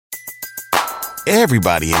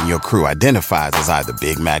Everybody in your crew identifies as either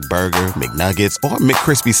Big Mac Burger, McNuggets, or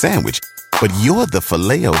McCrispy Sandwich. But you're the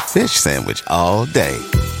Filet-O-Fish Sandwich all day.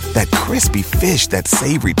 That crispy fish, that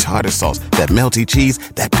savory tartar sauce, that melty cheese,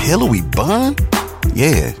 that pillowy bun.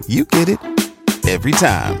 Yeah, you get it. Every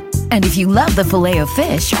time. And if you love the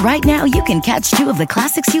Filet-O-Fish, right now you can catch 2 of the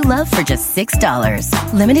classics you love for just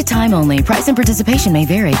 $6. Limited time only. Price and participation may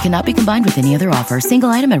vary. Cannot be combined with any other offer. Single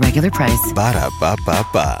item at regular price.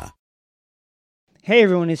 Ba-da-ba-ba-ba. Hey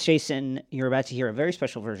everyone, it's Jason. You're about to hear a very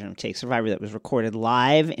special version of Take Survivor that was recorded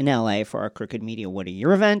live in LA for our Crooked Media What a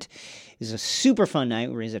Year event. It was a super fun night.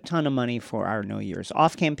 We raised a ton of money for our No Years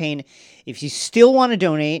Off campaign. If you still want to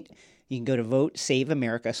donate, you can go to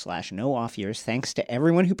votesaveamerica.com/no off years. Thanks to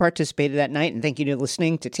everyone who participated that night, and thank you to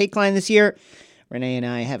listening to Take Line this year. Renee and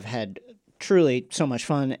I have had truly so much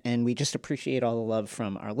fun, and we just appreciate all the love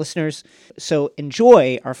from our listeners. So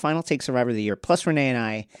enjoy our final Take Survivor of the year, plus Renee and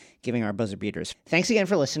I giving our buzzer beaters. Thanks again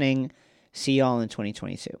for listening. See y'all in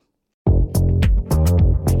 2022.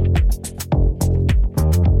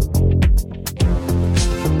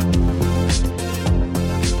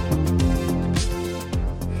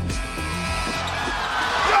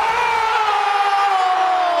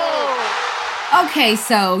 Okay,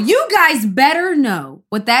 so you guys better know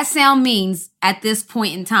what that sound means at this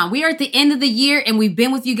point in time. We are at the end of the year, and we've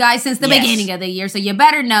been with you guys since the beginning of the year. So you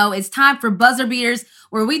better know it's time for Buzzer Beaters,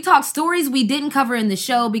 where we talk stories we didn't cover in the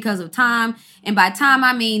show because of time. And by time,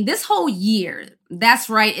 I mean this whole year. That's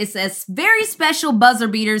right. It's a very special Buzzer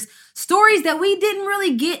Beaters, stories that we didn't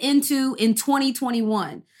really get into in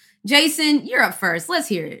 2021. Jason, you're up first. Let's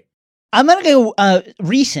hear it. I'm going to go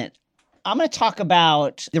recent. I'm going to talk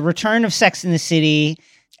about the return of Sex and the City,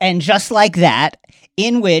 and Just Like That,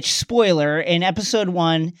 in which, spoiler, in episode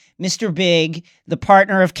 1, Mr. Big, the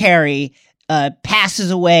partner of Carrie,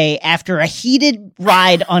 passes away after a heated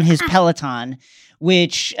ride on his Peloton,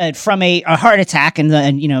 which from a heart attack,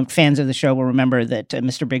 and fans of the show will remember that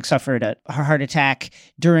Mr. Big suffered a heart attack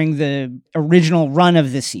during the original run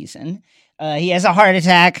of the season. He has a heart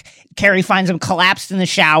attack. Carrie finds him collapsed in the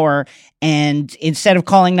shower, and instead of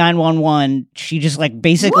calling 911, she just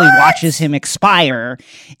basically watches him expire.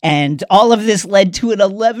 And all of this led to an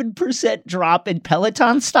 11% drop in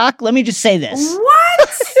Peloton stock. Let me just say this. What?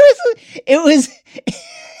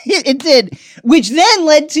 It did, which then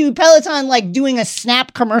led to Peloton doing a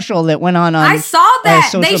Snap commercial that went on I saw that.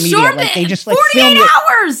 social they media. shortened it. They just 48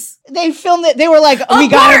 hours. They filmed it. They were like, we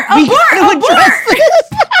gotta address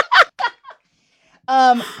this.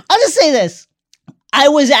 I'll just say this.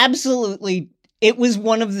 It was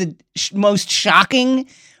one of the most shocking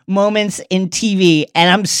moments in TV, and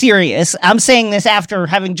I'm serious. I'm saying this after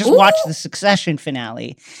having just watched the Succession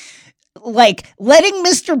finale. Letting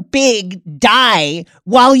Mr. Big die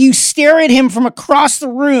while you stare at him from across the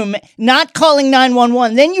room, not calling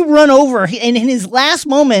 911, then you run over, and in his last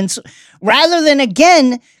moments, rather than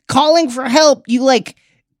again calling for help, you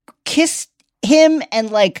kiss him and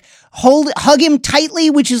hug him tightly,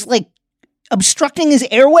 which is obstructing his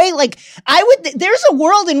airway. There's a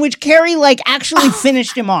world in which Carrie actually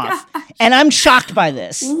finished him off, and I'm shocked by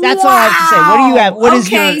this. That's all I have to say. What do you have? What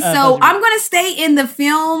is your so I'm going to stay in the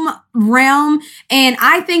film realm, and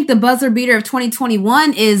I think the buzzer beater of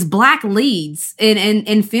 2021 is black leads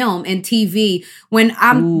in film and TV.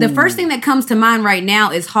 The first thing that comes to mind right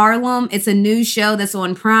now is Harlem. It's a new show that's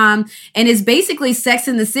on Prime, and it's basically Sex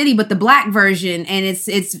and the City, but the black version, and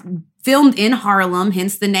it's filmed in Harlem,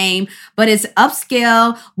 hence the name, but it's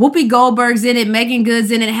upscale. Whoopi Goldberg's in it, Megan Good's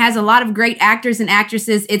in it. It has a lot of great actors and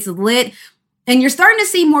actresses. It's lit. And you're starting to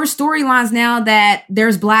see more storylines now that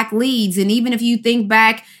there's black leads. And even if you think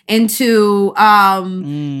back into,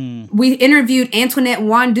 we interviewed Antoinette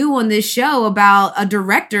Wandu on this show about a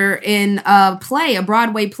director in a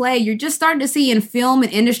Broadway play. You're just starting to see in film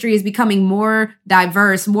and industry is becoming more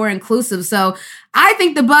diverse, more inclusive. So I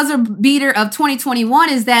think the buzzer beater of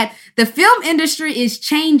 2021 is that the film industry is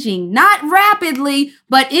changing, not rapidly,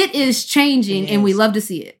 but it is changing, and we love to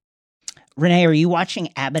see it. Renee, are you watching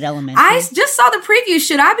Abbott Elementary? I just saw the preview.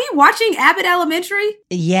 Should I be watching Abbott Elementary?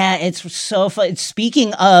 Yeah, it's so fun.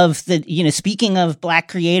 Speaking of black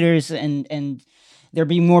creators and there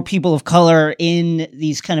being more people of color in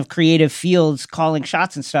these kind of creative fields calling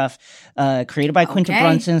shots and stuff, created by Quinta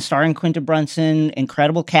Brunson, starring Quinta Brunson,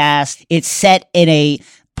 incredible cast. It's set in a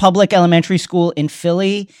public elementary school in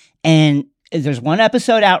Philly, and there's one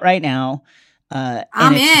episode out right now.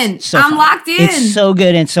 I'm in. So I'm locked in. It's so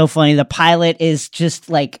good and so funny. The pilot is just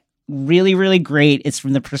really, really great. It's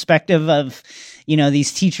from the perspective of,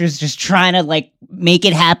 these teachers just trying to make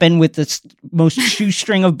it happen with the most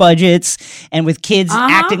shoestring of budgets and with kids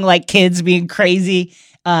acting like kids, being crazy.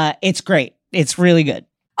 It's great. It's really good.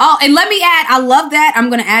 Oh, and let me add, I love that. I'm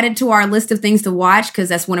going to add it to our list of things to watch because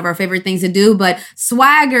that's one of our favorite things to do. But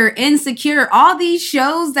Swagger, Insecure, all these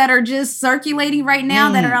shows that are just circulating right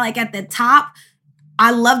now that are like at the top,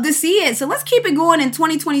 I love to see it. So let's keep it going in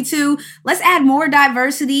 2022. Let's add more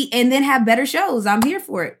diversity and then have better shows. I'm here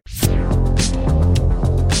for it.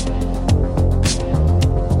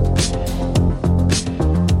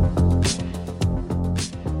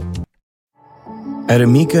 At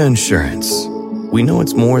Amica Insurance, we know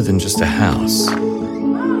it's more than just a house.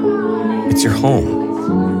 It's your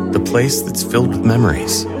home, the place that's filled with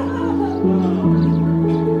memories.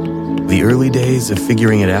 The early days of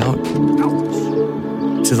figuring it out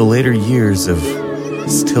to the later years of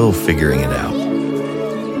still figuring it out.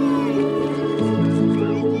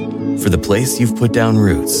 For the place you've put down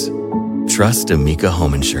roots, trust Amica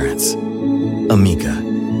Home Insurance. Amica,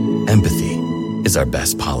 empathy is our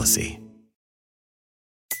best policy.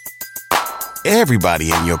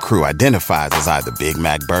 Everybody in your crew identifies as either Big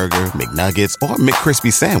Mac Burger, McNuggets, or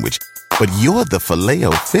McCrispy Sandwich. But you're the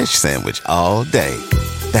Filet-O-Fish Sandwich all day.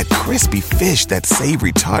 That crispy fish, that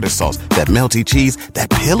savory tartar sauce, that melty cheese,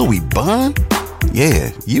 that pillowy bun.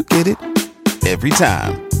 Yeah, you get it. Every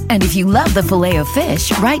time. And if you love the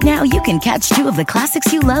Filet-O-Fish, right now you can catch 2 of the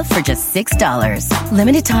classics you love for just $6.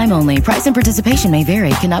 Limited time only. Price and participation may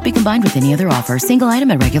vary. Cannot be combined with any other offer. Single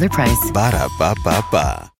item at regular price.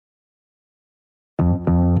 Ba-da-ba-ba-ba.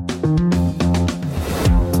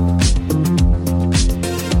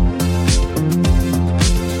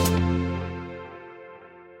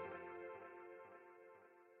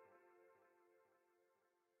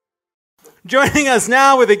 Joining us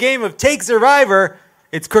now with a game of Take Survivor,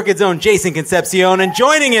 it's Crooked's own Jason Concepcion, and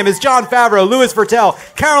joining him is Jon Favreau, Louis Virtel,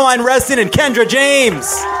 Caroline Reston, and Kendra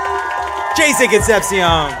James. Jason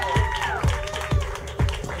Concepcion.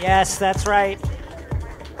 Yes, that's right.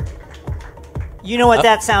 You know what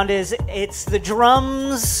that sound is. It's the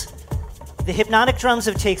drums, the hypnotic drums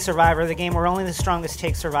of Take Survivor, the game where only the strongest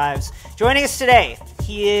take survives. Joining us today,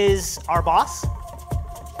 he is our boss.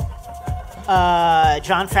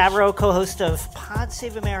 Jon Favreau, co-host of Pod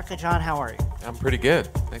Save America. Jon, how are you? I'm pretty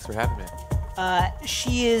good. Thanks for having me.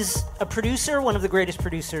 She is a producer, one of the greatest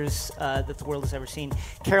producers that the world has ever seen.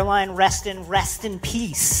 Caroline Reston, rest in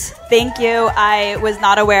peace. Thank you. I was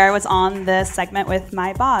not aware I was on this segment with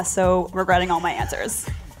my boss, so regretting all my answers.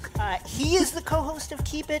 He is the co-host of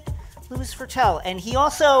Keep It, Louis Virtel, and he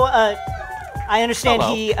also... I understand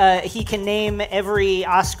he can name every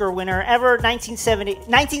Oscar winner ever.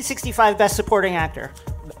 1965 Best Supporting Actor.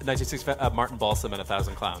 1965 Martin Balsam in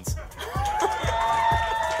 1,000 Clowns.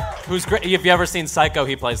 Who's great? Have you ever seen Psycho?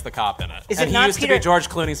 He plays the cop in it. Is and it he not used Peter... to be George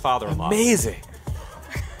Clooney's father-in-law. Amazing.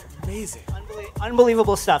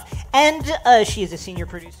 Unbelievable stuff. And she is a senior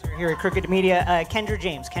producer here at Crooked Media. Kendra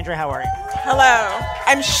James. Kendra, how are you? Hello.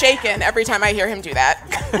 I'm shaken every time I hear him do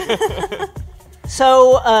that.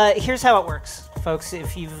 So here's how it works, folks.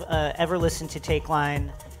 If you've ever listened to Take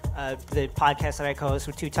Line, the podcast that I co-host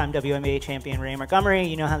with 2-time WNBA champion Ray Montgomery,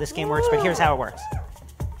 you know how this game works, but here's how it works.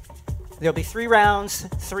 There'll be 3 rounds,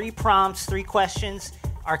 3 prompts, 3 questions.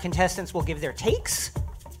 Our contestants will give their takes.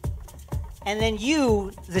 And then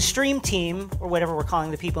you, the stream team, or whatever we're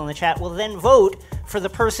calling the people in the chat, will then vote for the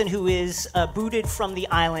person who is booted from the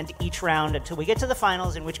island each round until we get to the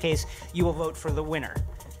finals, in which case you will vote for the winner.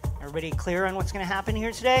 Everybody clear on what's going to happen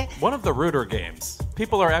here today? One of the ruder games.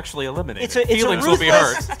 People are actually eliminated. It's a Feelings will be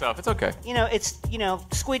hurt. Stuff. It's okay. It's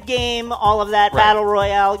Squid Game, all of that, right. Battle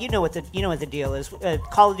Royale. You know what the deal is.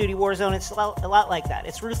 Call of Duty Warzone. It's a lot like that.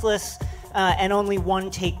 It's ruthless, and only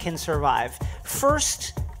one take can survive.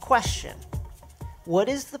 First question: what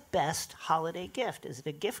is the best holiday gift? Is it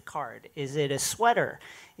a gift card? Is it a sweater?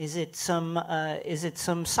 Is it some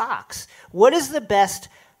socks? What is the best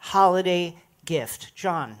holiday gift,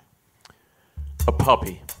 Jon? A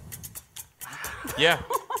puppy. Yeah.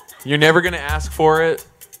 You're never going to ask for it,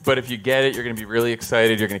 but if you get it, you're going to be really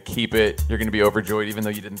excited. You're going to keep it. You're going to be overjoyed even though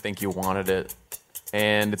you didn't think you wanted it.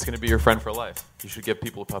 And it's going to be your friend for life. You should give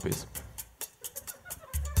people puppies.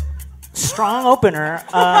 Strong opener.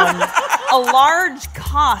 A large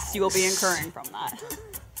cost you will be incurring from that.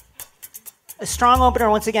 A strong opener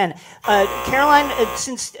once again. Caroline,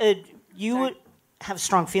 since you have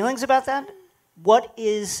strong feelings about that, what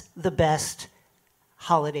is the best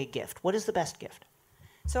holiday gift? What is the best gift?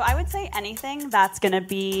 So I would say anything that's going to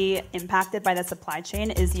be impacted by the supply chain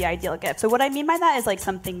is the ideal gift. So what I mean by that is like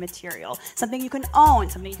something material, something you can own,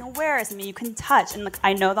 something you can wear, something you can touch. And like,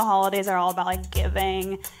 I know the holidays are all about like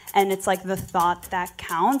giving, and it's like the thought that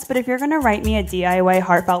counts. But if you're going to write me a DIY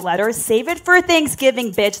heartfelt letter, save it for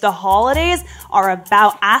Thanksgiving, bitch. The holidays are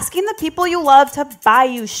about asking the people you love to buy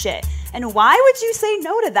you shit. And why would you say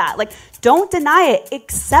no to that? Like, don't deny it.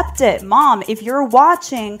 Accept it. Mom, if you're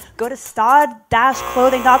watching, go to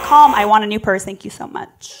stod-clothing.com. I want a new purse. Thank you so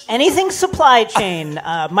much. Anything supply chain,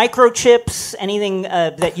 microchips, anything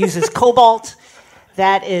that uses cobalt,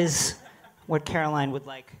 that is what Caroline would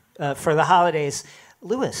like for the holidays.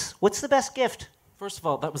 Lewis, what's the best gift? First of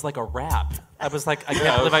all, that was like a rap. I was like, I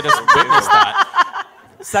can't believe I just witnessed that.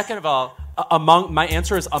 Second of all, my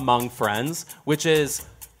answer is among friends, which is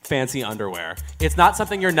fancy underwear. It's not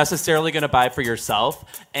something you're necessarily going to buy for yourself,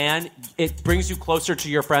 and it brings you closer to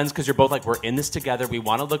your friends because you're both like, we're in this together. We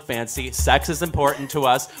want to look fancy. Sex is important to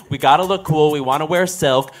us. We got to look cool. We want to wear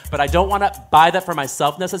silk, but I don't want to buy that for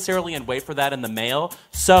myself necessarily and wait for that in the mail.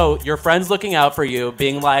 So your friend's looking out for you,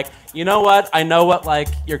 being like, you know what? I know what like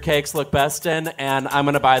your cakes look best in, and I'm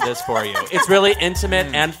going to buy this for you. It's really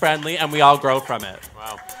intimate and friendly, and we all grow from it.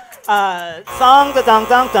 Wow. Thong, the dong,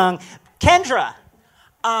 dong, dong. Kendra.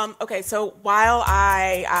 Okay, so while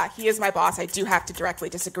he is my boss, I do have to directly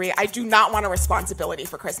disagree. I do not want a responsibility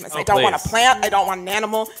for Christmas. I don't want a plant. I don't want an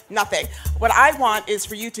animal. Nothing. What I want is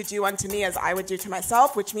for you to do unto me as I would do to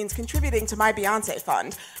myself, which means contributing to my Beyonce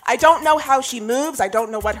fund. I don't know how she moves. I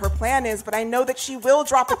don't know what her plan is, but I know that she will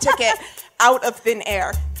drop a ticket out of thin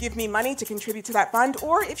air. Give me money to contribute to that fund,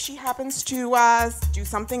 or if she happens to do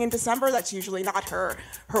something in December, that's usually not her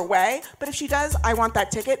way. But if she does, I want that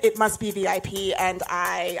ticket. It must be VIP, and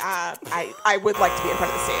I would like to be in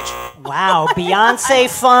front of the stage. Wow, Beyonce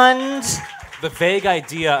fund. The vague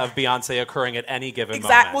idea of Beyonce occurring at any given moment.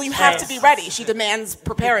 Exactly. Well, you have to be ready. She demands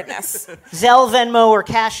preparedness. Zelle, Venmo, or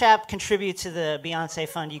Cash App contribute to the Beyonce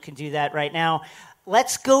fund. You can do that right now.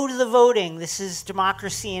 Let's go to the voting. This is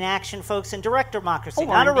democracy in action, folks, and direct democracy,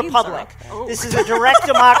 not a republic. This is a direct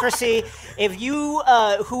democracy. If you,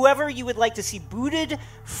 whoever you would like to see booted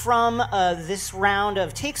from this round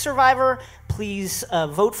of Take Survivor, please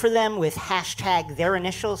vote for them with hashtag their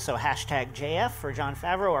initials, so hashtag JF for Jon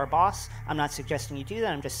Favreau, our boss. I'm not suggesting you do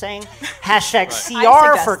that. I'm just saying hashtag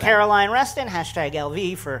CR for Caroline Reston, hashtag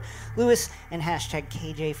LV for Lewis, and hashtag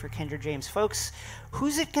KJ for Kendra James. Folks,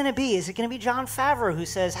 who's it going to be? Is it going to be Jon Favreau who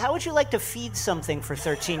says, how would you like to feed something for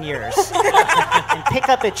 13 years and pick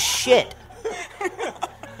up its shit?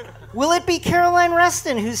 Will it be Caroline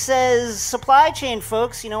Reston who says, supply chain,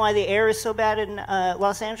 folks, you know why the air is so bad in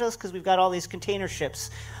Los Angeles? Because we've got all these container ships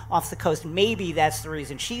off the coast. Maybe that's the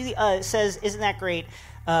reason. She says, isn't that great?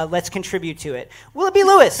 Let's contribute to it. Will it be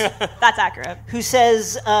Lewis? That's accurate. Who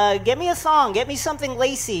says, get me a thong, get me something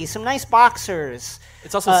lacy, some nice boxers.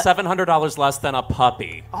 It's also $700 less than a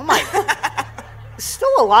puppy. Oh my. Still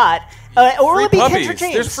a lot. Or will it be Kendra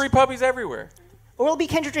James? There's free puppies everywhere. Or it'll be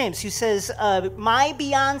Kendra James who says, my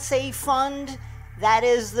Beyonce fund, that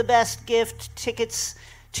is the best gift. Tickets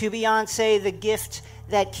to Beyonce, the gift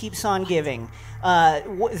that keeps on giving.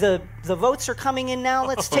 The votes are coming in now.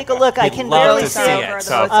 Let's take a look. I can barely see it.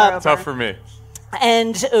 Tough for me.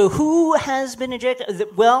 And who has been ejected?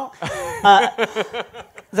 Well,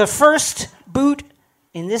 the first boot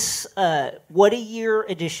in this What a Year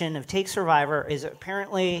edition of Take Survivor is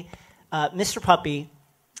apparently Mr. Puppy,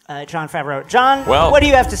 Jon Favreau. Jon, what do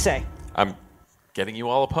you have to say? I'm getting you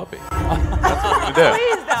all a puppy. That's what we do.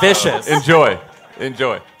 Vicious.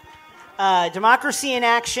 Enjoy. Democracy in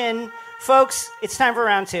action. Folks, it's time for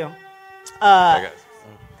round two. Bye,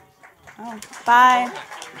 guys. Bye.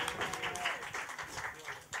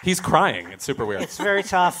 He's crying. It's super weird. It's very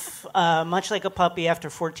tough. Much like a puppy after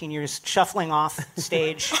 14 years shuffling off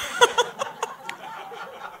stage.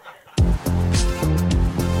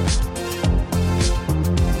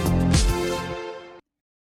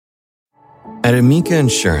 At Amica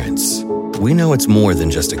Insurance, we know it's more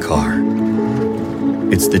than just a car.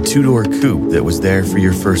 It's the two-door coupe that was there for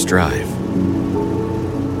your first drive.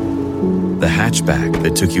 The hatchback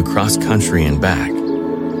that took you cross-country and back.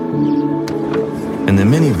 And the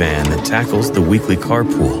minivan that tackles the weekly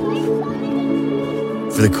carpool.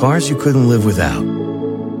 For the cars you couldn't live without,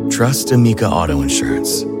 trust Amica Auto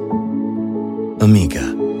Insurance. Amica.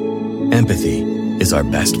 Empathy is our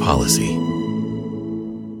best policy.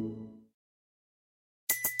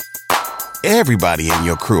 Everybody in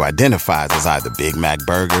your crew identifies as either Big Mac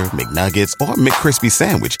Burger, McNuggets, or McCrispy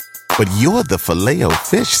Sandwich. But you're the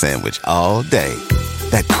Filet-O-Fish Sandwich all day.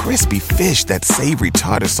 That crispy fish, that savory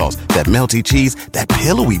tartar sauce, that melty cheese, that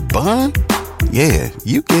pillowy bun. Yeah,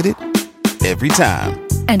 you get it. Every time.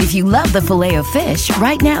 And if you love the Filet-O-Fish,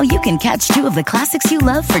 right now you can catch two of the classics you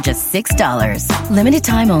love for just $6. Limited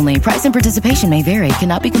time only. Price and participation may vary.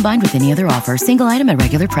 Cannot be combined with any other offer. Single item at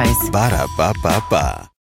regular price. Ba-da-ba-ba-ba.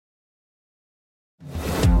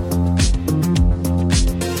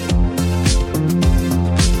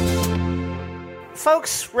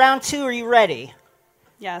 folks, round 2, are you ready?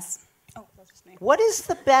 Yes. Oh, that's just me. What's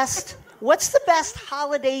the best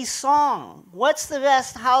holiday song? What's the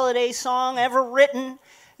best holiday song ever written? You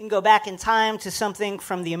can go back in time to something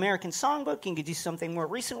from the American Songbook. You can do something more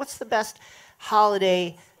recent. What's the best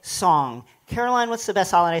holiday song? Caroline, what's the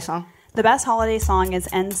best holiday song? The best holiday song is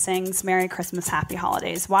NSYNC's Merry Christmas, Happy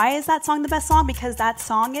Holidays. Why is that song the best song? Because that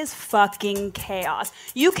song is fucking chaos.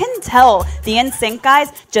 You can tell the NSYNC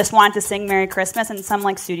guys just wanted to sing Merry Christmas, and some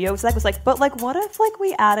studio exec was like, but what if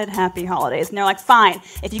we added Happy Holidays? And they're like, fine.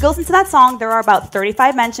 If you go listen to that song, there are about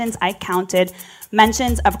 35 mentions, I counted,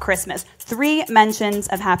 mentions of Christmas, 3 mentions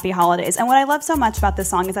of Happy Holidays. And what I love so much about this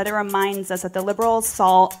song is that it reminds us that the liberal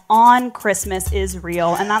assault on Christmas is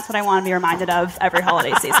real, and that's what I want to be reminded of every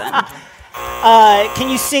holiday season. Can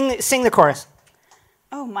you sing the chorus?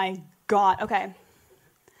 Oh my God, okay.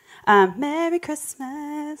 Merry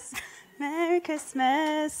Christmas, Merry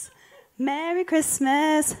Christmas, Merry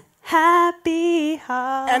Christmas, Happy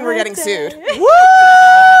Holidays. And we're getting sued. Woo!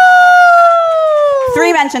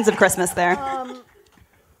 3 mentions of Christmas there.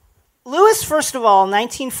 Lewis, first of all,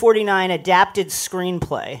 1949 adapted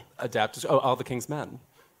screenplay. Adapted. Oh, All the King's Men.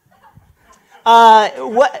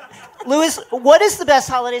 Lewis, what is the best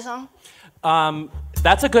holiday song?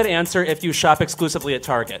 That's a good answer if you shop exclusively at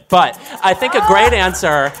Target. But I think a great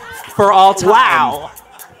answer for all time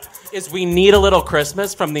is We Need a Little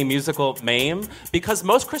Christmas from the musical Mame, because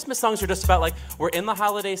most Christmas songs are just about we're in the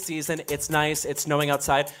holiday season, it's nice, it's snowing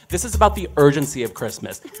outside. This is about the urgency of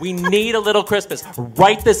Christmas. We need a little Christmas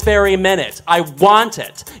right this very minute. I want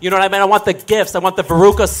it. You know what I mean? I want the gifts. I want the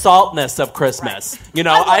Veruca Saltness of Christmas. Right. You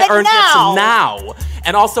know, I earned gifts now.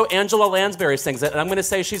 And also Angela Lansbury sings it, and I'm going to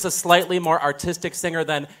say she's a slightly more artistic singer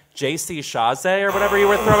than J.C. Chazé or whatever you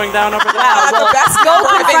were throwing down over there. The best go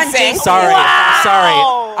for thing. Sorry.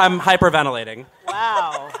 I'm hyperventilating.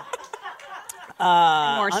 Wow.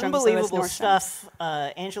 Unbelievable stuff.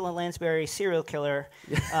 Angela Lansbury, serial killer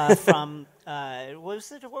from what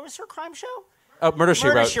was her crime show? Murder, She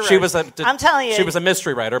Wrote. I'm telling you, she was a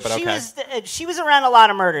mystery writer, but she was around a lot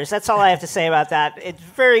of murders. That's all I have to say about that. It's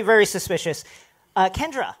very, very suspicious.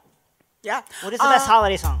 Kendra. Yeah. What is the best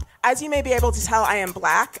holiday song? As you may be able to tell, I am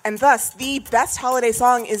Black, and thus the best holiday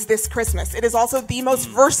song is This Christmas. It is also the most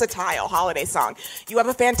versatile holiday song. You have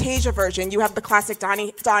a Fantasia version. You have the classic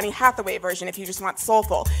Donny Hathaway version if you just want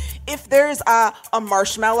soulful. If there's a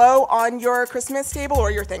marshmallow on your Christmas table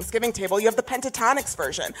or your Thanksgiving table, you have the Pentatonix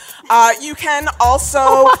version. You can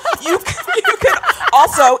also,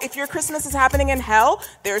 if your Christmas is happening in hell,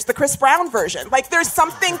 there's the Chris Brown version. There's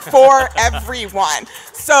something for everyone.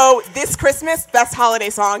 So This Christmas, best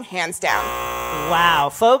holiday song, hands down. Wow,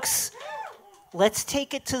 folks. Let's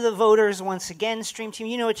take it to the voters once again. Stream Team,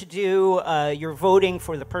 you know what to do. You're voting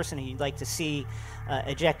for the person who you'd like to see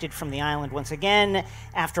ejected from the island once again.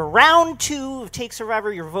 After round 2 of Take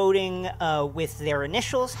Survivor, you're voting with their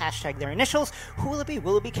initials, hashtag their initials. Who will it be?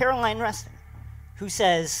 Will it be Caroline Reston, who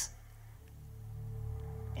says,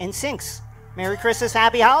 NSYNC's Merry Christmas,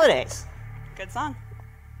 Happy Holidays? Good song.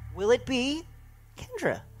 Will it be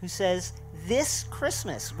Kendra, who says, This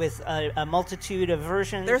Christmas, with a multitude of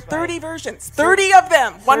versions? There are 30 versions. 30 of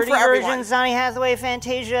them. One for everyone. 30 versions, Donny Hathaway,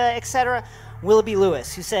 Fantasia, etc. Will it be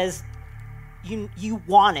Lewis, who says, you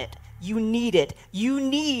want it, you need it, you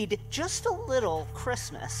need just a little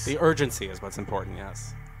Christmas? The urgency is what's important,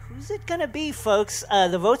 yes. Who's it going to be, folks?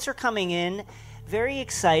 The votes are coming in. Very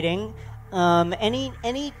exciting. Any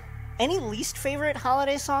least favorite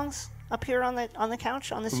holiday songs up here on the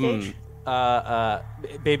couch, on the stage?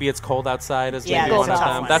 Baby It's Cold Outside is maybe one of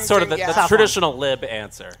them. That's sort of the traditional lib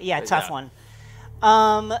answer. Yeah, tough one.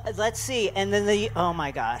 Let's see. And then oh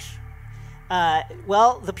my gosh.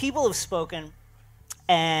 Well, the people have spoken,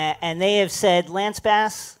 and they have said Lance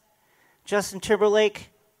Bass, Justin Timberlake.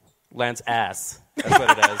 Lance Ass. That's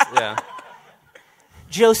what it is, yeah.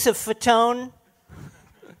 Joseph Fatone.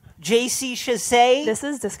 J.C. Chazé. This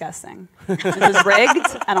is disgusting. This is rigged.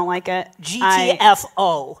 I don't like it.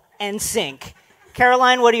 GTFO. NSYNC.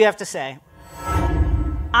 Caroline, what do you have to say?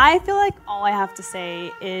 I feel like all I have to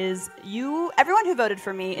say is everyone who voted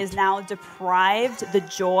for me is now deprived the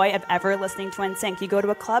joy of ever listening to NSYNC. You go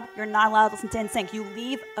to a club, you're not allowed to listen to NSYNC. You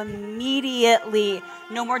leave immediately.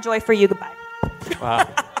 No more joy for you. Goodbye. Wow.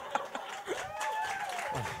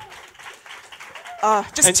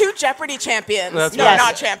 Just 2 Jeopardy champions. That's no, right.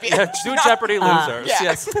 not champions. Yeah, 2 Jeopardy losers. Yeah.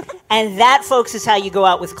 Yes. And that, folks, is how you go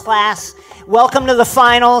out with class. Welcome to the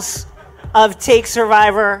finals of Take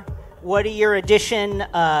Survivor. What a year edition.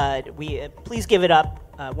 Please give it up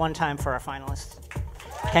one time for our finalists.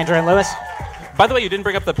 Kendra and Lewis. By the way, you didn't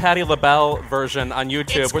bring up the Patti LaBelle version on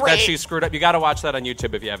YouTube It's that great. she screwed up. You got to watch that on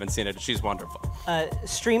YouTube if you haven't seen it. She's wonderful.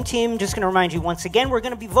 Stream team, just going to remind you once again, we're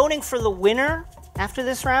going to be voting for the winner after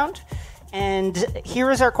this round. And here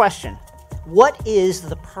is our question. What is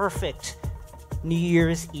the perfect New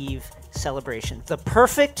Year's Eve celebration? The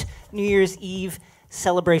perfect New Year's Eve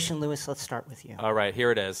celebration. Lewis, let's start with you. All right, here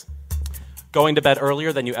it is. Going to bed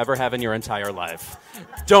earlier than you ever have in your entire life.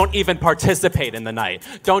 Don't even participate in the night.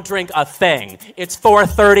 Don't drink a thing. It's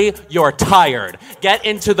 4:30, you're tired. Get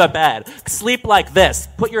into the bed. Sleep like this.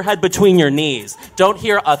 Put your head between your knees. Don't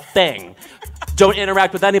hear a thing. Don't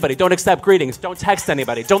interact with anybody. Don't accept greetings. Don't text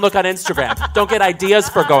anybody. Don't look on Instagram. Don't get ideas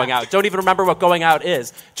for going out. Don't even remember what going out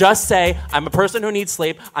is. Just say, I'm a person who needs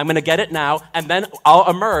sleep. I'm going to get it now. And then I'll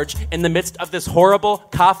emerge in the midst of this horrible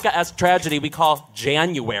Kafka-esque tragedy we call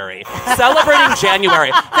January. Celebrating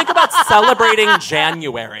January. Think about celebrating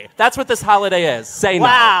January. That's what this holiday is. Say no.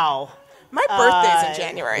 Wow. My birthday's in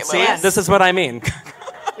January, See, Lewis. this is what I mean.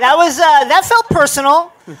 That felt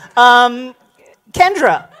personal.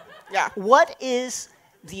 Kendra. Yeah. What is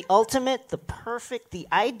the ultimate, the perfect, the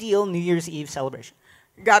ideal New Year's Eve celebration?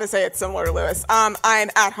 Gotta say it's similar to Lewis. I'm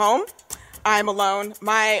at home. I'm alone.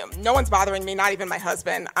 No one's bothering me, not even my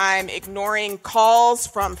husband. I'm ignoring calls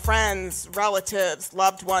from friends, relatives,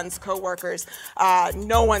 loved ones, coworkers.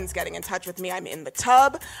 No one's getting in touch with me. I'm in the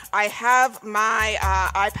tub. I have my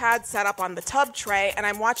iPad set up on the tub tray, and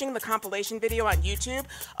I'm watching the compilation video on YouTube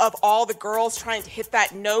of all the girls trying to hit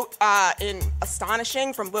that note in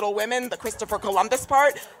Astonishing from Little Women, the Christopher Columbus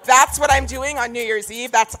part. That's what I'm doing on New Year's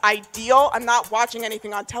Eve. That's ideal. I'm not watching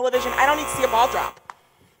anything on television. I don't need to see a ball drop.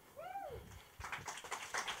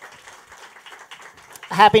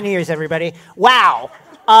 Happy New Year's, everybody! Wow.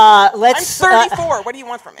 I'm Let's. 34. What do you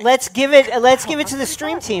want from me? Let's give it to the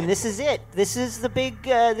stream team. This is it. This is the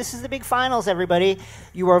big finals, everybody.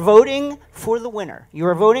 You are voting for the winner. You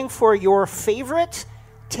are voting for your favorite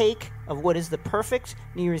take of what is the perfect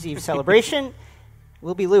New Year's Eve celebration. It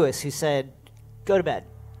will be Lewis, who said, "Go to bed.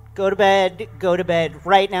 Go to bed. Go to bed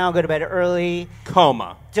right now. Go to bed early.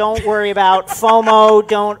 Coma. Don't worry about FOMO.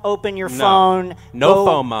 Don't open your phone. No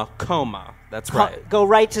FOMO. Coma. That's right. Go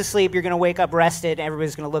right to sleep. You're going to wake up rested.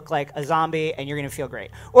 Everybody's going to look like a zombie, and you're going to feel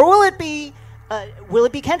great." Or will it be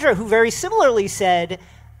Kendra, who very similarly said,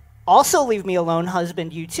 "Also leave me alone,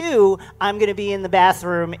 husband, you too. I'm going to be in the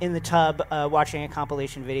bathroom, in the tub, watching a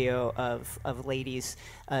compilation video of ladies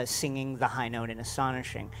singing the high note in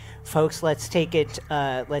Astonishing." Folks, let's take it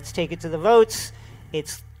to the votes.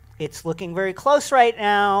 It's looking very close right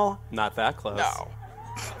now. Not that close. No.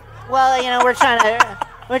 Well,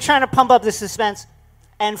 we're trying to pump up the suspense.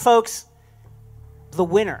 And folks, the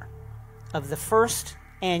winner of the first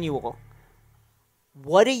annual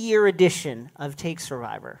What a Year edition of Take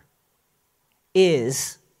Survivor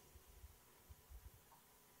is,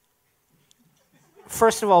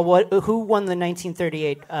 first of all, who won the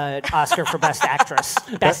 1938 Oscar for Best Actress?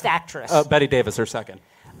 Best Actress. Bette Davis, her second.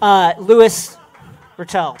 Louis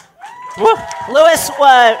Virtel. Louis.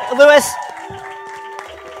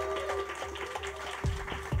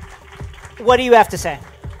 What do you have to say?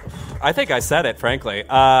 I think I said it, frankly.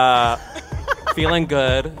 Feeling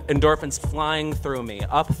good, endorphins flying through me,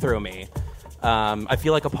 up through me. I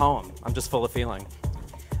feel like a poem. I'm just full of feeling.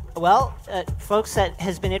 Well, folks, that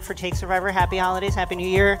has been it for Take Survivor. Happy holidays, Happy New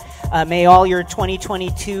Year. May all your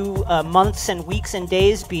 2022 months and weeks and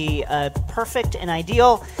days be perfect and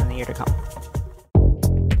ideal in the year to come.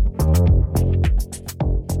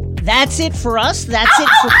 That's it for us. That's it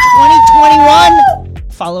for 2021.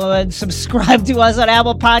 Follow and subscribe to us on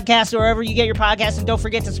Apple Podcasts or wherever you get your podcasts. And don't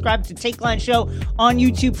forget to subscribe to Take Line Show on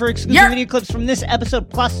YouTube for exclusive video clips from this episode,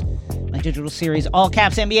 plus my digital series, All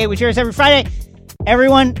Caps NBA, which airs every Friday.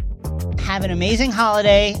 Everyone, have an amazing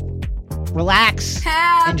holiday. Relax.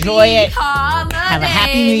 Enjoy it. Holidays. Have a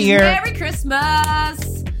Happy New Year. Merry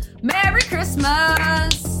Christmas. Merry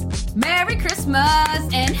Christmas. Merry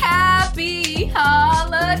Christmas and Happy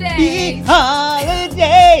Holidays.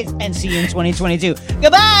 Holidays. And see you in 2022.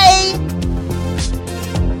 Goodbye.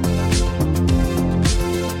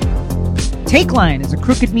 Take Line is a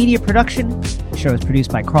Crooked Media production. The show is produced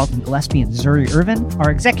by Carlton Gillespie and Zuri Irvin. Our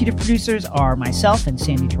executive producers are myself and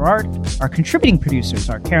Sandy Gerard. Our contributing producers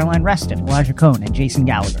are Caroline Reston, Elijah Cohn, and Jason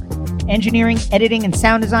Gallagher. Engineering, editing, and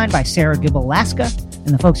sound design by Sarah Gibble-Laska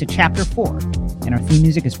and the folks at Chapter 4. And our theme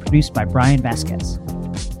music is produced by Brian Vasquez.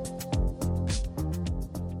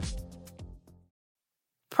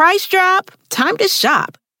 Price drop? Time to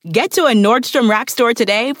shop. Get to a Nordstrom Rack store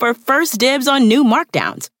today for first dibs on new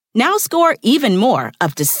markdowns. Now score even more,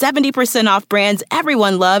 up to 70% off brands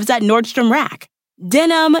everyone loves at Nordstrom Rack.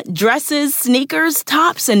 Denim, dresses, sneakers,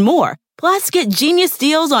 tops, and more. Plus, get genius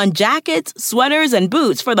deals on jackets, sweaters, and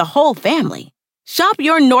boots for the whole family. Shop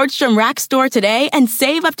your Nordstrom Rack store today and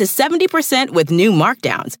save up to 70% with new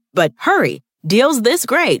markdowns. But hurry, deals this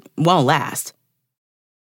great won't last.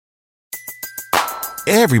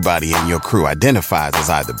 Everybody in your crew identifies as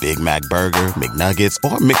either Big Mac Burger, McNuggets,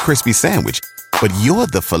 or McCrispy Sandwich. But you're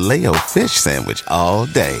the Filet-O-Fish Sandwich all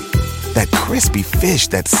day. That crispy fish,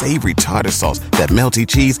 that savory tartar sauce, that melty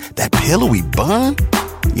cheese, that pillowy bun.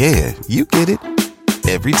 Yeah, you get it.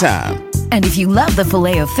 Every time. And if you love the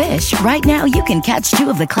Filet-O-Fish, right now you can catch 2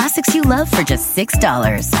 of the classics you love for just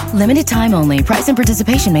 $6. Limited time only. Price and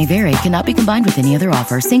participation may vary. Cannot be combined with any other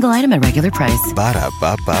offer. Single item at regular price.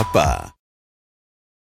 Ba-da-ba-ba-ba.